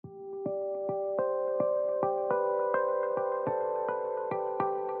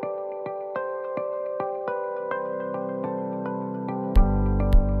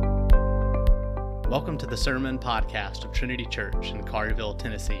Welcome to the Sermon Podcast of Trinity Church in Collierville,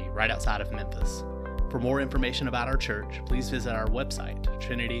 Tennessee, right outside of Memphis. For more information about our church, please visit our website,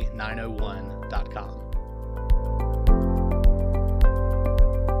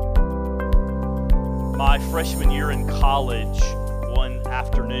 trinity901.com. My freshman year in college, one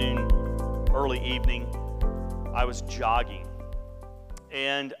afternoon, early evening, I was jogging,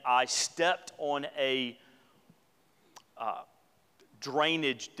 and I stepped on a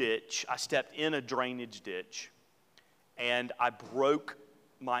drainage ditch. I stepped in a drainage ditch, and I broke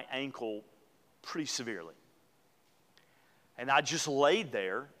my ankle pretty severely. And I just laid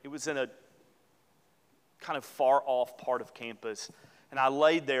there. It was in a kind of far off part of campus, and I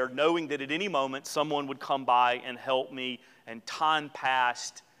laid there knowing that at any moment someone would come by and help me, and time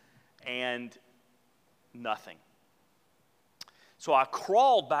passed, and nothing. So I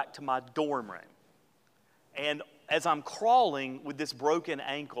crawled back to my dorm room, and as I'm crawling with this broken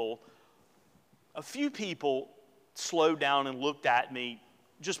ankle, a few people slowed down and looked at me,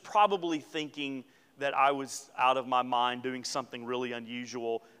 just probably thinking that I was out of my mind doing something really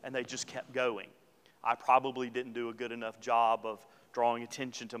unusual, and they just kept going. I probably didn't do a good enough job of drawing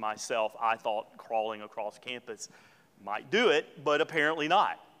attention to myself. I thought crawling across campus might do it, but apparently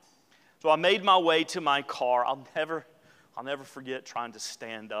not. So I made my way to my car. I'll never forget trying to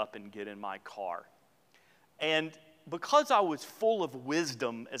stand up and get in my car. And because I was full of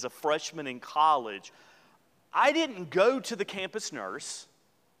wisdom as a freshman in college, I didn't go to the campus nurse,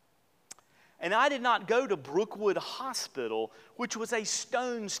 and I did not go to Brookwood Hospital, which was a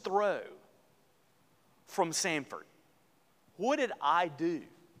stone's throw from Sanford. What did I do?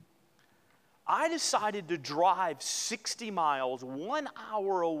 I decided to drive 60 miles, 1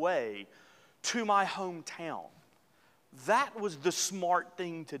 hour away, to my hometown. That was the smart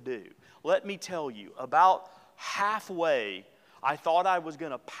thing to do. Let me tell you, about halfway, I thought I was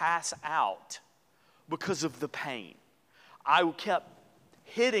going to pass out because of the pain. I kept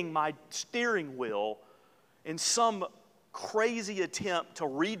hitting my steering wheel in some crazy attempt to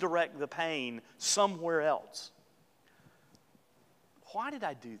redirect the pain somewhere else. Why did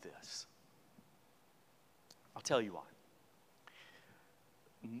I do this? I'll tell you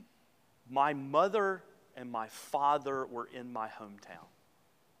why. My mother and my father were in my hometown.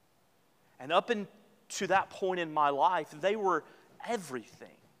 And up until that point in my life, they were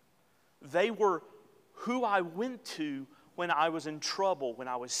everything. They were who I went to when I was in trouble, when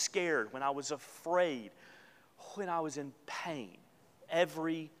I was scared, when I was afraid, when I was in pain,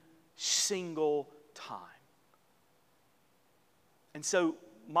 every single time. And so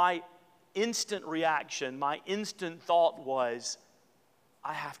my instant reaction, my instant thought was,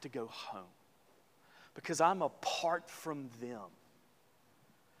 I have to go home because I'm apart from them.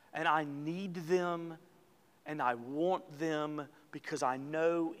 And I need them, and I want them because I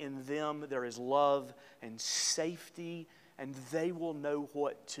know in them there is love and safety, and they will know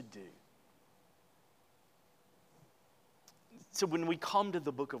what to do. So when we come to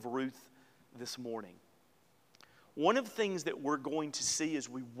the book of Ruth this morning, one of the things that we're going to see as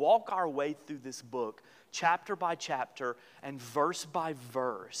we walk our way through this book, chapter by chapter and verse by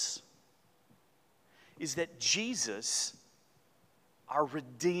verse, is that Jesus, our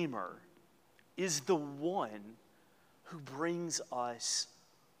Redeemer, is the one who brings us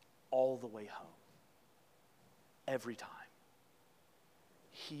all the way home. Every time.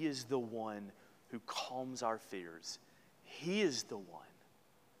 He is the one who calms our fears. He is the one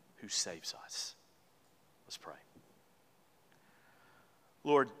who saves us. Let's pray.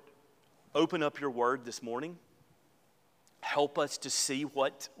 Lord, open up your word this morning. Help us to see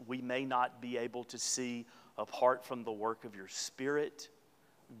what we may not be able to see apart from the work of your Spirit.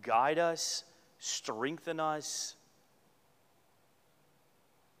 Guide us, strengthen us,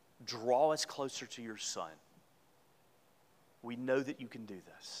 draw us closer to your Son. We know that you can do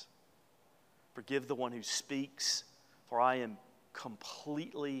this. Forgive the one who speaks, for I am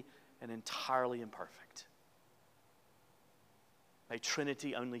completely and entirely imperfect. May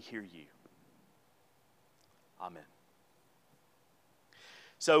Trinity only hear you. Amen.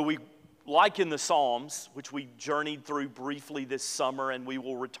 So we, like in the Psalms, which we journeyed through briefly this summer and we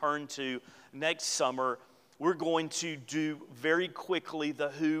will return to next summer, we're going to do very quickly the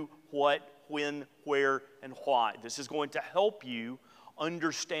who, what, when, where, and why. This is going to help you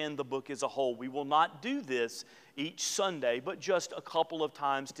understand the book as a whole. We will not do this each Sunday, but just a couple of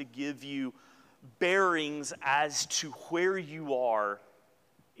times to give you bearings as to where you are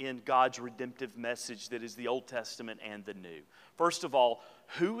in God's redemptive message that is the Old Testament and the New. First of all,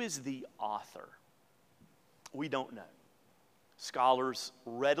 who is the author? We don't know. Scholars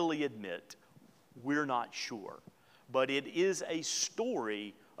readily admit we're not sure. But it is a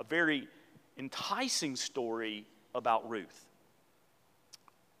story, a very enticing story about Ruth.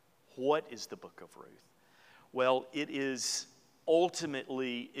 What is the book of Ruth? Well, it is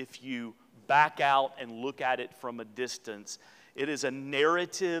ultimately, if you back out and look at it from a distance, it is a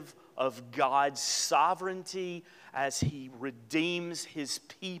narrative of God's sovereignty as He redeems His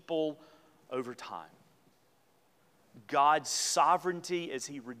people over time. God's sovereignty as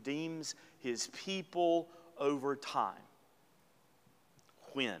He redeems His people over time.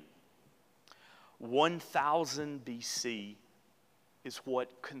 When? 1000 BC is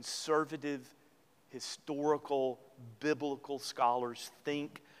what conservative, historical, biblical scholars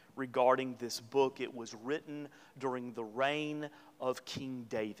think regarding this book. It was written during the reign of King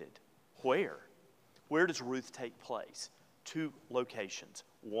David. Where? Where does Ruth take place? 2 locations.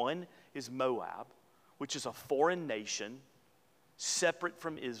 One is Moab, which is a foreign nation separate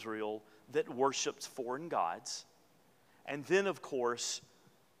from Israel that worships foreign gods. And then, of course,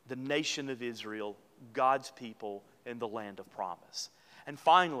 the nation of Israel, God's people in the land of promise. And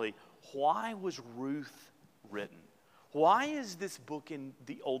finally, why was Ruth written? Why is this book in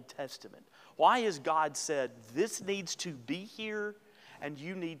the Old Testament? Why has God said, this needs to be here and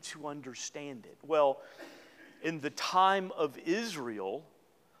you need to understand it? Well, in the time of Israel,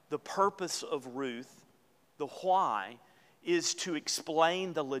 the purpose of Ruth, the why, is to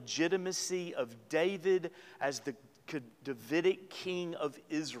explain the legitimacy of David as the Davidic king of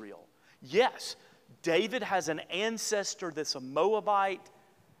Israel. Yes, David has an ancestor that's a Moabite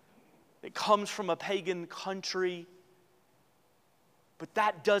that comes from a pagan country, but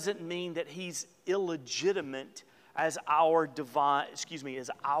that doesn't mean that he's illegitimate as our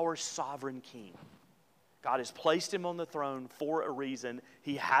sovereign king. God has placed him on the throne for a reason.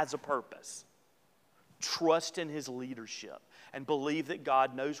 He has a purpose. Trust in his leadership and believe that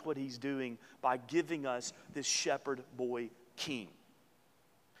God knows what he's doing by giving us this shepherd boy king.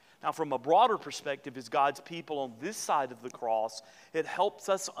 Now, from a broader perspective, as God's people on this side of the cross, it helps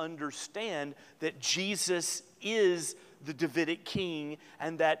us understand that Jesus is the Davidic king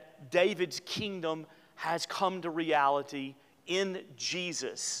and that David's kingdom has come to reality in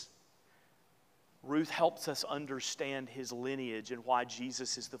Jesus. Ruth helps us understand his lineage and why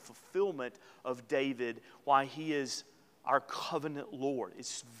Jesus is the fulfillment of David, why he is our covenant Lord.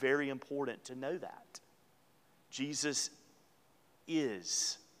 It's very important to know that. Jesus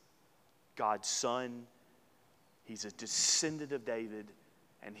is God's Son. He's a descendant of David,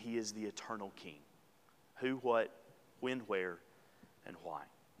 and he is the eternal King. Who, what, when, where, and why.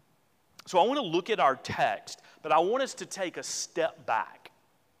 So I want to look at our text, but I want us to take a step back.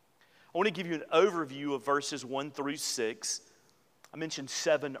 I want to give you an overview of verses 1 through 6. I mentioned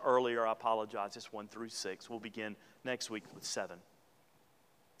 7 earlier. I apologize. It's 1 through 6. We'll begin next week with 7.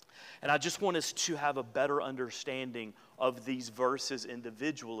 And I just want us to have a better understanding of these verses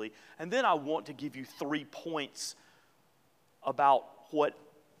individually. And then I want to give you 3 points about what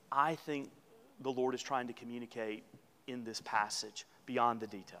I think the Lord is trying to communicate in this passage beyond the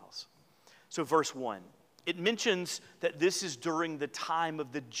details. So verse 1. It mentions that this is during the time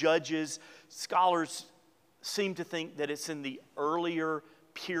of the judges. Scholars seem to think that it's in the earlier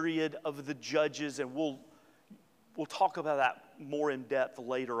period of the judges, and we'll talk about that more in depth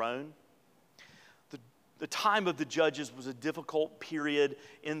later on. The time of the judges was a difficult period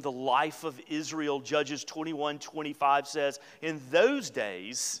in the life of Israel. Judges 21:25 says, in those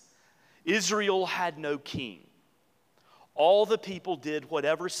days, Israel had no king. All the people did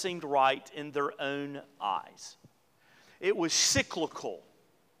whatever seemed right in their own eyes. It was cyclical.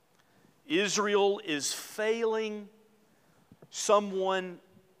 Israel is failing. Someone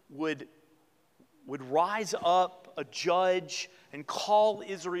would rise up, a judge, and call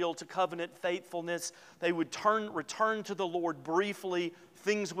Israel to covenant faithfulness. They would return to the Lord briefly.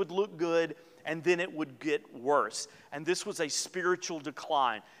 Things would look good, and then it would get worse. And this was a spiritual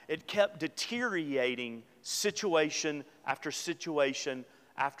decline. It kept deteriorating situation after situation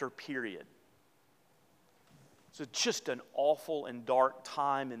after period. So just an awful and dark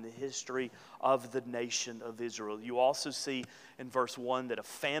time in the history of the nation of Israel. You also see in verse 1 that a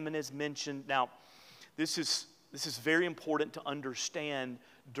famine is mentioned. Now, this is very important to understand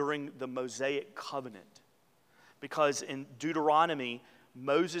during the Mosaic covenant, because in Deuteronomy,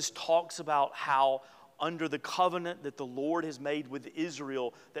 Moses talks about how under the covenant that the Lord has made with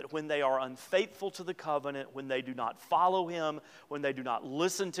Israel, that when they are unfaithful to the covenant, when they do not follow Him, when they do not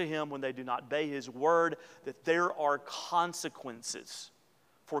listen to Him, when they do not obey His word, that there are consequences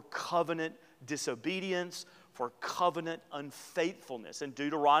for covenant disobedience, for covenant unfaithfulness. And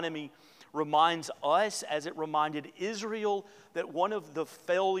Deuteronomy reminds us, as it reminded Israel, that one of the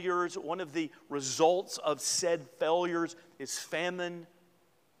failures, one of the results of said failures is famine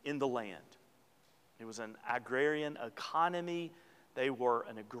in the land. It was an agrarian economy. They were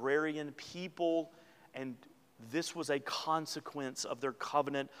an agrarian people, and this was a consequence of their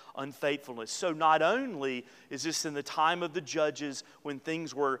covenant unfaithfulness. So not only is this in the time of the judges when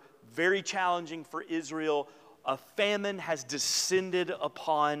things were very challenging for Israel, a famine has descended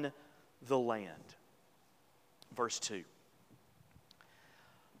upon the land. Verse 2.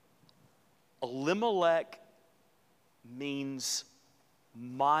 Elimelech means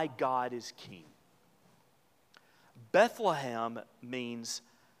my God is king. Bethlehem means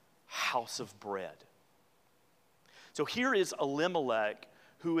house of bread. So here is Elimelech,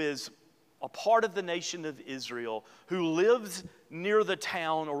 who is a part of the nation of Israel, who lives near the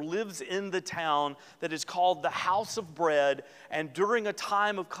town or lives in the town that is called the house of bread. And during a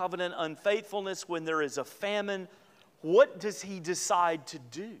time of covenant unfaithfulness, when there is a famine, what does he decide to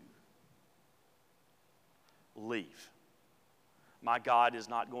do? Leave. My God is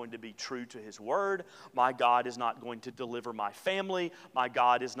not going to be true to his word. My God is not going to deliver my family. My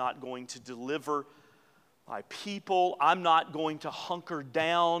God is not going to deliver my people. I'm not going to hunker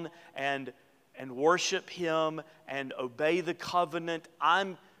down and worship him and obey the covenant.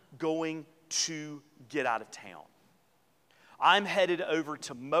 I'm going to get out of town. I'm headed over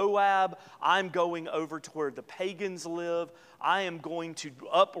to Moab. I'm going over to where the pagans live. I am going to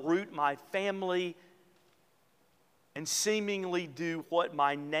uproot my family and seemingly do what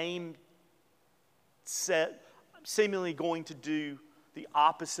my name said. I'm seemingly going to do the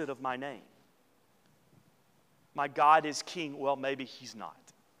opposite of my name. My God is king. Well, maybe he's not.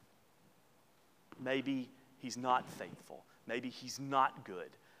 Maybe he's not faithful. Maybe he's not good.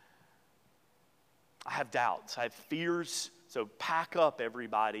 I have doubts. I have fears. So pack up,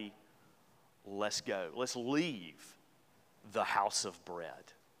 everybody. Let's go. Let's leave the house of bread.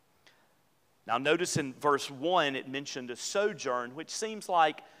 Now notice in verse 1 it mentioned a sojourn, which seems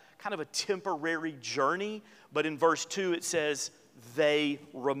like kind of a temporary journey. But in verse 2 it says they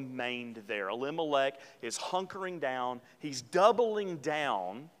remained there. Elimelech is hunkering down. He's doubling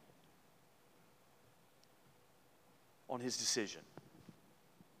down on his decision,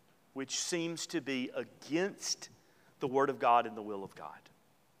 which seems to be against the Word of God and the will of God.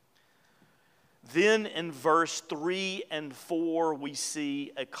 Then in verse 3 and 4, we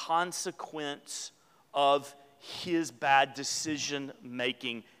see a consequence of his bad decision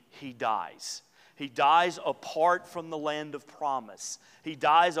making. He dies. He dies apart from the land of promise. He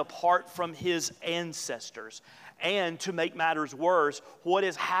dies apart from his ancestors. And to make matters worse, what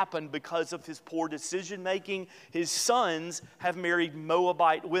has happened because of his poor decision making? His sons have married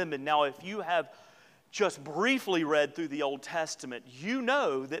Moabite women. Now, if you have just briefly read through the Old Testament, you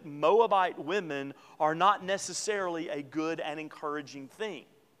know that Moabite women are not necessarily a good and encouraging thing.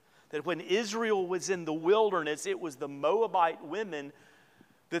 That when Israel was in the wilderness, it was the Moabite women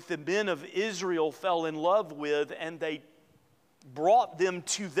that the men of Israel fell in love with, and they brought them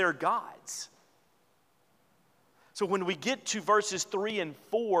to their gods. So when we get to verses 3 and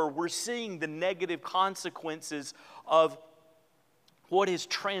 4, we're seeing the negative consequences of what has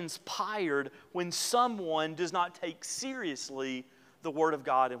transpired when someone does not take seriously the Word of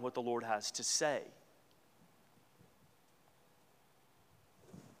God and what the Lord has to say.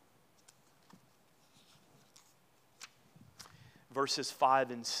 Verses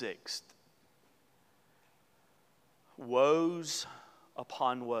 5 and 6. Woes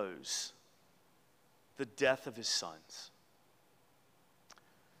upon woes, the death of his sons.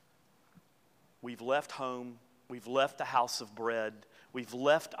 We've left home, we've left the house of bread, we've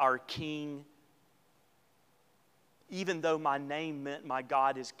left our king. Even though my name meant my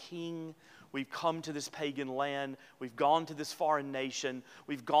God is king, we've come to this pagan land, we've gone to this foreign nation,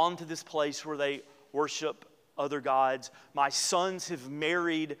 we've gone to this place where they worship other gods. My sons have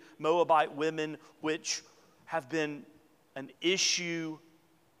married Moabite women, which have been an issue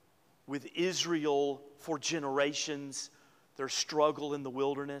with Israel for generations. Their struggle in the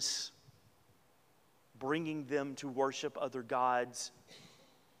wilderness, bringing them to worship other gods.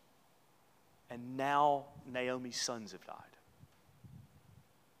 And now Naomi's sons have died.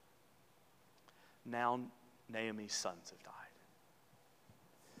 Now Naomi's sons have died.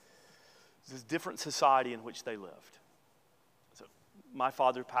 It's a different society in which they lived. So my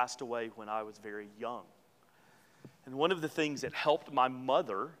father passed away when I was very young. And one of the things that helped my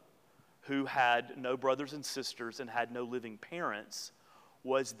mother, who had no brothers and sisters and had no living parents,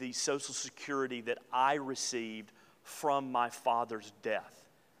 was the Social Security that I received from my father's death.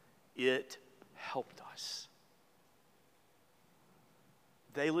 It helped us.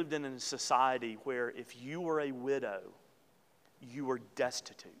 They lived in a society where if you were a widow, you were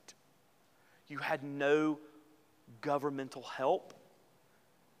destitute. You had no governmental help.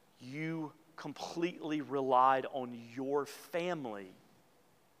 You completely relied on your family,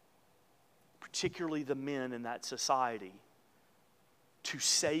 particularly the men in that society, to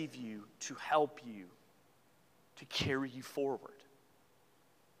save you, to help you, to carry you forward.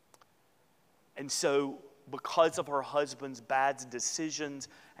 And so, because of her husband's bad decisions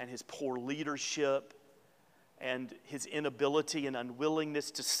and his poor leadership and his inability and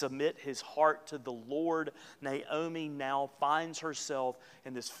unwillingness to submit his heart to the Lord, Naomi now finds herself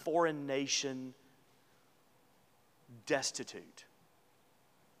in this foreign nation, destitute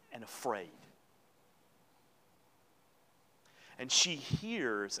and afraid. And she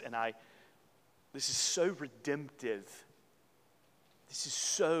hears, and this is so redemptive. This is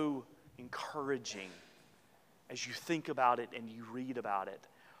so encouraging as you think about it and you read about it.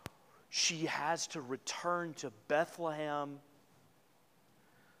 She has to return to Bethlehem,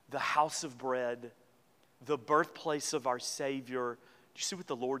 the house of bread, the birthplace of our Savior. Do you see what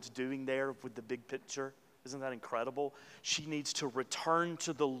the Lord's doing there with the big picture? Isn't that incredible? She needs to return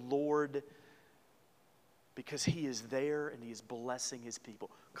to the Lord because He is there and He is blessing His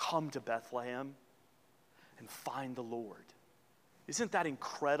people. Come to Bethlehem and find the Lord. Isn't that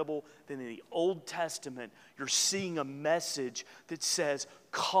incredible that in the Old Testament you're seeing a message that says,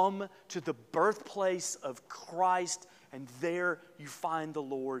 come to the birthplace of Christ and there you find the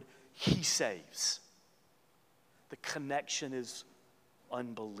Lord. He saves. The connection is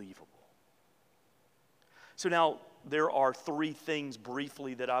unbelievable. So now there are three things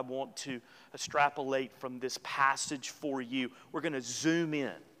briefly that I want to extrapolate from this passage for you. We're going to zoom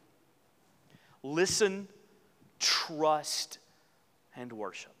in. Listen, trust, and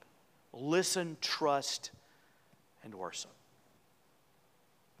worship. Listen, trust, and worship.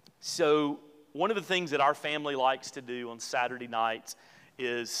 So one of the things that our family likes to do on Saturday nights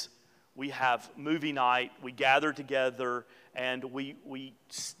is we have movie night, we gather together, and we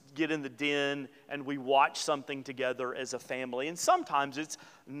get in the den and we watch something together as a family. And sometimes it's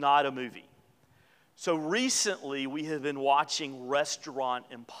not a movie. So recently we have been watching Restaurant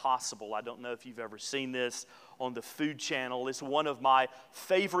Impossible. I don't know if you've ever seen this on the Food Channel. It's one of my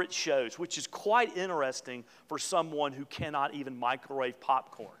favorite shows, which is quite interesting for someone who cannot even microwave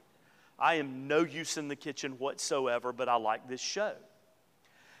popcorn. I am no use in the kitchen whatsoever, but I like this show.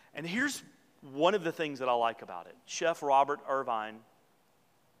 And here's one of the things that I like about it. Chef Robert Irvine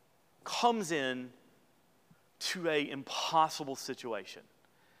comes in to an impossible situation.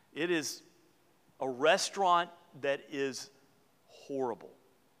 It is a restaurant that is horrible.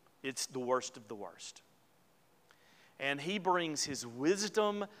 It's the worst of the worst. And he brings his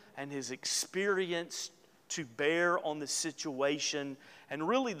wisdom and his experience to bear on the situation. And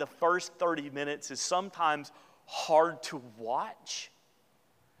really the first 30 minutes is sometimes hard to watch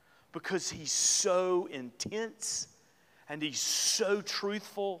because he's so intense and he's so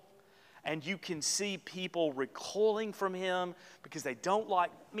truthful. And you can see people recoiling from him because they don't like,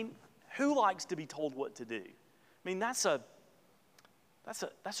 who likes to be told what to do? That's a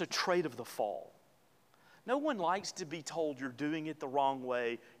trait of the fall. No one likes to be told you're doing it the wrong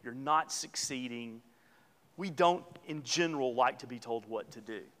way, you're not succeeding. We don't, in general, like to be told what to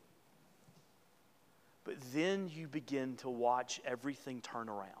do. But then you begin to watch everything turn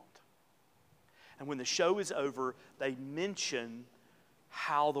around. And when the show is over, they mention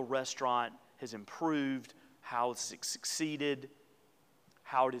how the restaurant has improved, how it's succeeded,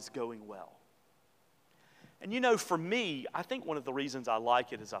 how it is going well. And for me, I think one of the reasons I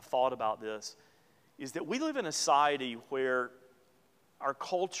like it as I've thought about this is that we live in a society where our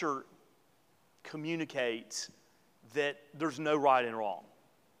culture communicates that there's no right and wrong.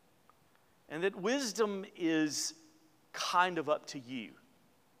 And that wisdom is kind of up to you.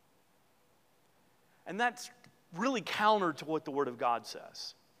 And that's really counter to what the Word of God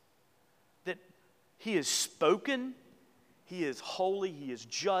says. That He is spoken, He is holy, He is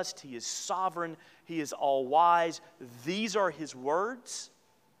just, He is sovereign, He is all-wise. These are His words.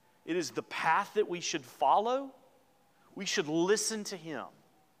 It is the path that we should follow. We should listen to Him.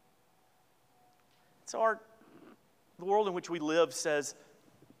 So the world in which we live says,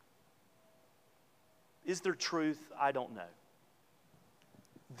 is there truth? I don't know.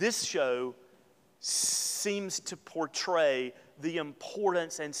 This show seems to portray the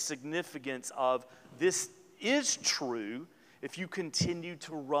importance and significance of this is true. If you continue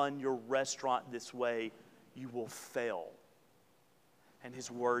to run your restaurant this way, you will fail. And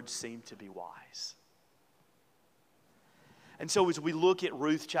His words seem to be wise. And so as we look at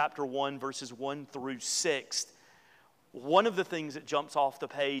Ruth chapter 1, verses 1 through 6, one of the things that jumps off the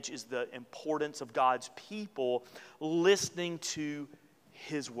page is the importance of God's people listening to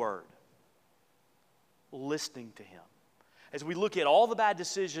His word. Listening to Him. as we look at all the bad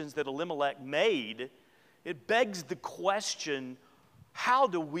decisions that Elimelech made, it begs the question, how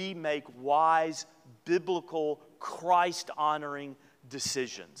do we make wise, biblical, Christ-honoring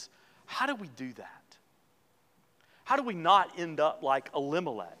decisions? How do we do that? How do we not end up like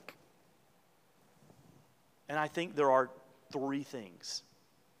Elimelech? And I think there are three things.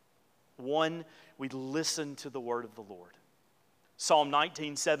 One, we listen to the word of the Lord. Psalm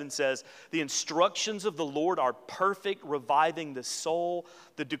 19:7 says, "The instructions of the Lord are perfect, reviving the soul.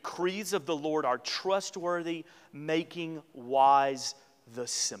 The decrees of the Lord are trustworthy, making wise the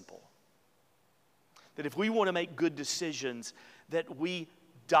simple." That if we want to make good decisions, that we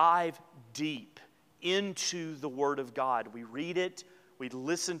dive deep into the Word of God. We read it, we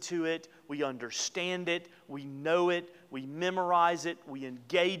listen to it, we understand it, we know it, we memorize it, we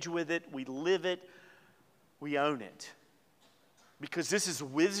engage with it, we live it, we own it. Because this is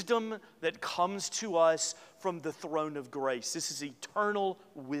wisdom that comes to us from the throne of grace. This is eternal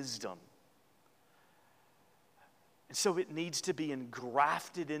wisdom. And so it needs to be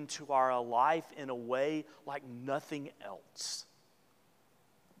engrafted into our life in a way like nothing else.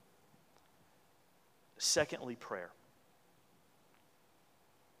 Secondly, prayer.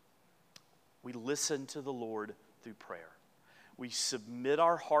 We listen to the Lord through prayer. We submit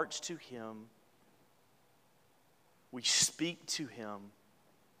our hearts to Him. We speak to Him.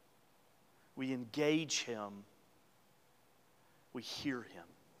 We engage Him. We hear Him.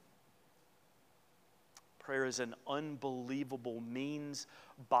 Prayer is an unbelievable means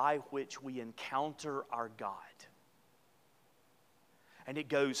by which we encounter our God. And it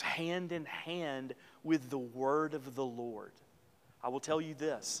goes hand in hand with the word of the Lord. I will tell you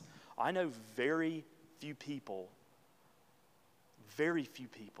this. I know very few people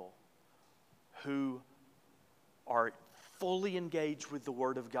who are fully engaged with the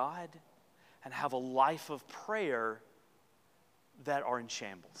Word of God and have a life of prayer that are in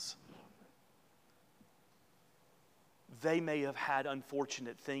shambles. They may have had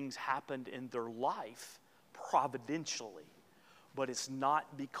unfortunate things happen in their life providentially, but it's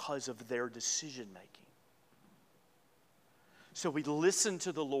not because of their decision making. So we listen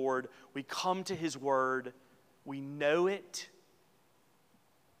to the Lord, we come to His Word, we know it,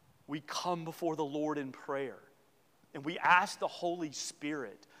 we come before the Lord in prayer. And we ask the Holy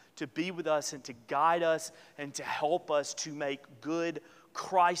Spirit to be with us and to guide us and to help us to make good,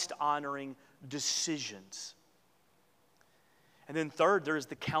 Christ-honoring decisions. And then third, there is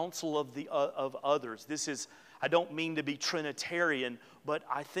the counsel of others. This is, I don't mean to be Trinitarian, but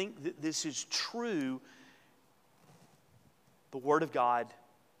I think that this is true. The Word of God,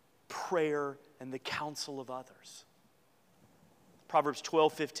 prayer, and the counsel of others. Proverbs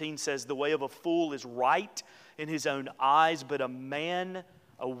 12:15 says, "The way of a fool is right in his own eyes, but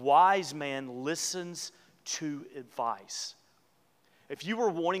a wise man listens to advice." If you were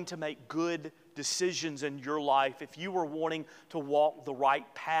wanting to make good decisions in your life, if you were wanting to walk the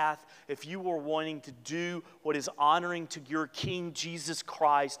right path, if you were wanting to do what is honoring to your King Jesus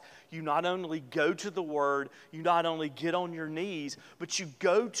Christ, you not only go to the Word, you not only get on your knees, but you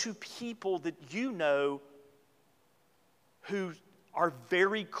go to people that you know who are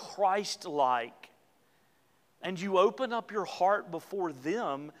very Christ-like, and you open up your heart before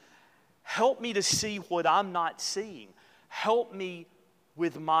them. Help me to see what I'm not seeing. Help me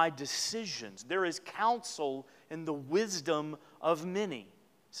with my decisions. There is counsel in the wisdom of many,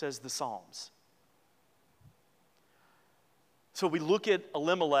 says the Psalms. So we look at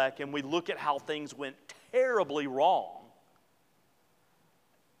Elimelech and we look at how things went terribly wrong.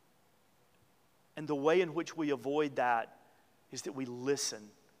 And the way in which we avoid that is that we listen,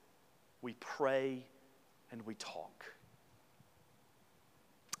 we pray, and we talk.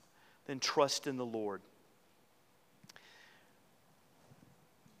 Then trust in the Lord.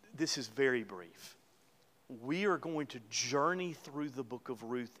 This is very brief. We are going to journey through the book of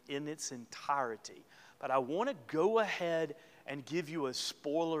Ruth in its entirety. But I want to go ahead and give you a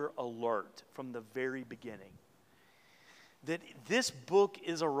spoiler alert from the very beginning. That this book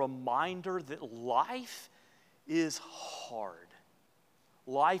is a reminder that life is hard.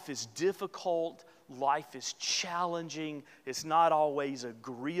 Life is difficult. Life is challenging. It's not always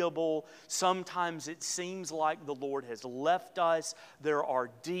agreeable. Sometimes it seems like the Lord has left us. There are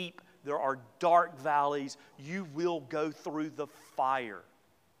dark valleys. You will go through the fire.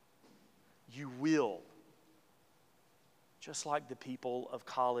 You will. Just like the people of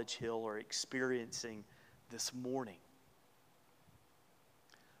College Hill are experiencing this morning.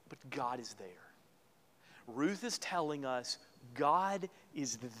 But God is there. Ruth is telling us God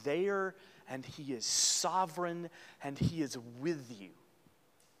is there and He is sovereign and He is with you.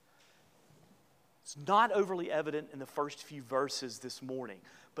 It's not overly evident in the first few verses this morning,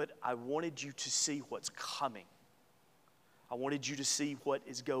 but I wanted you to see what's coming. I wanted you to see what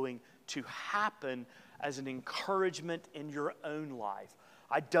is going to happen as an encouragement in your own life.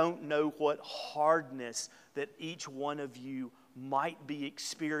 I don't know what hardness that each one of you might be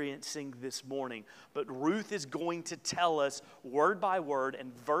experiencing this morning, but Ruth is going to tell us word by word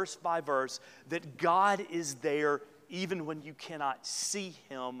and verse by verse that God is there even when you cannot see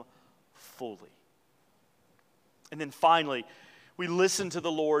Him fully. And then finally, we listen to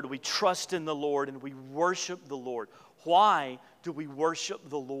the Lord, we trust in the Lord, and we worship the Lord. Why do we worship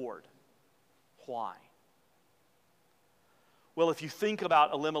the Lord? Why? Well, if you think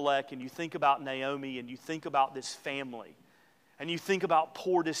about Elimelech and you think about Naomi and you think about this family and you think about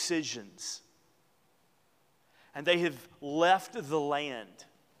poor decisions and they have left the land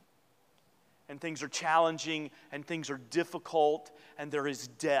and things are challenging and things are difficult and there is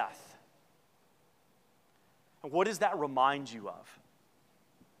death. And what does that remind you of?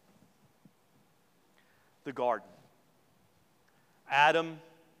 The garden. Adam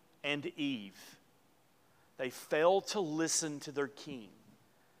and Eve. They failed to listen to their king.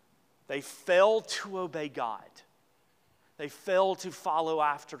 They failed to obey God. They failed to follow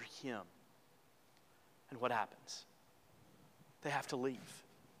after Him. And what happens? They have to leave.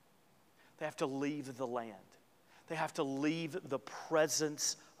 They have to leave the land. They have to leave the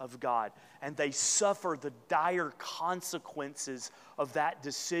presence of God. And they suffer the dire consequences of that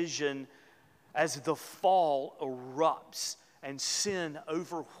decision as the fall erupts and sin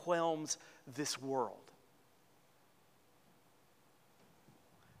overwhelms this world.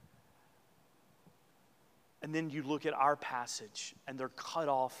 And then you look at our passage, and they're cut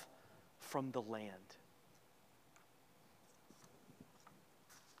off from the land.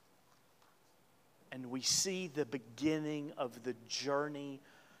 And we see the beginning of the journey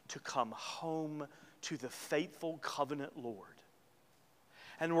to come home to the faithful covenant Lord.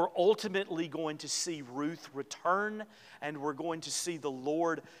 And we're ultimately going to see Ruth return, and we're going to see the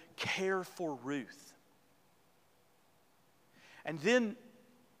Lord care for Ruth. And then,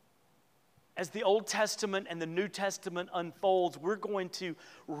 as the Old Testament and the New Testament unfolds, we're going to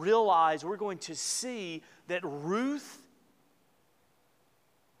realize, we're going to see that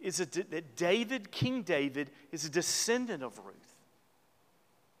that David, King David, is a descendant of Ruth.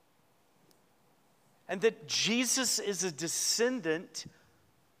 And that Jesus is a descendant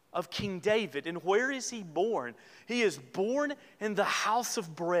of King David. And where is He born? He is born in the house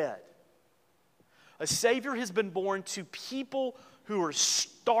of bread. A Savior has been born to people who are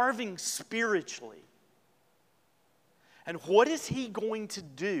starving spiritually. And what is He going to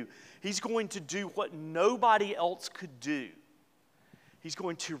do? He's going to do what nobody else could do. He's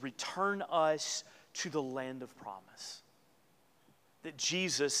going to return us to the land of promise. That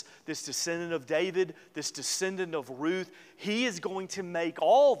Jesus, this descendant of David, this descendant of Ruth, He is going to make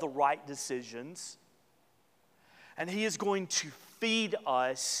all the right decisions. And He is going to feed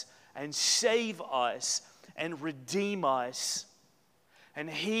us and save us and redeem us. And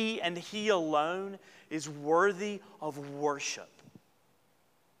He alone is worthy of worship.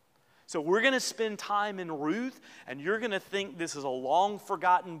 So we're going to spend time in Ruth, and you're going to think this is a long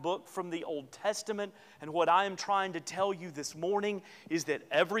forgotten book from the Old Testament. And what I am trying to tell you this morning is that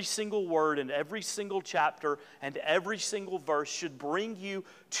every single word and every single chapter and every single verse should bring you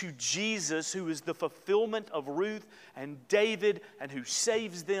to Jesus, who is the fulfillment of Ruth and David, and who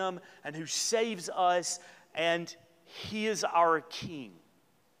saves them and who saves us, and He is our King.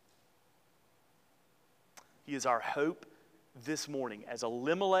 He is our hope this morning. As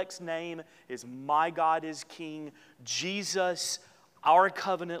Elimelech's name is My God is King, Jesus, our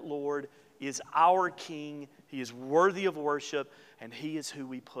covenant Lord, is our King. He is worthy of worship, and He is who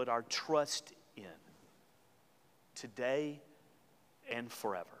we put our trust in today and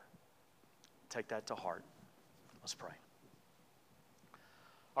forever. Take that to heart. Let's pray.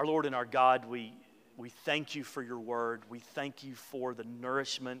 Our Lord and our God, we thank You for Your word. We thank You for the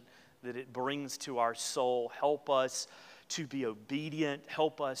nourishment that it brings to our soul. Help us to be obedient.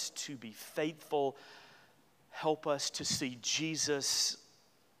 Help us to be faithful. Help us to see Jesus,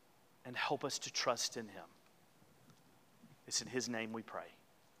 and help us to trust in Him. It's in His name we pray.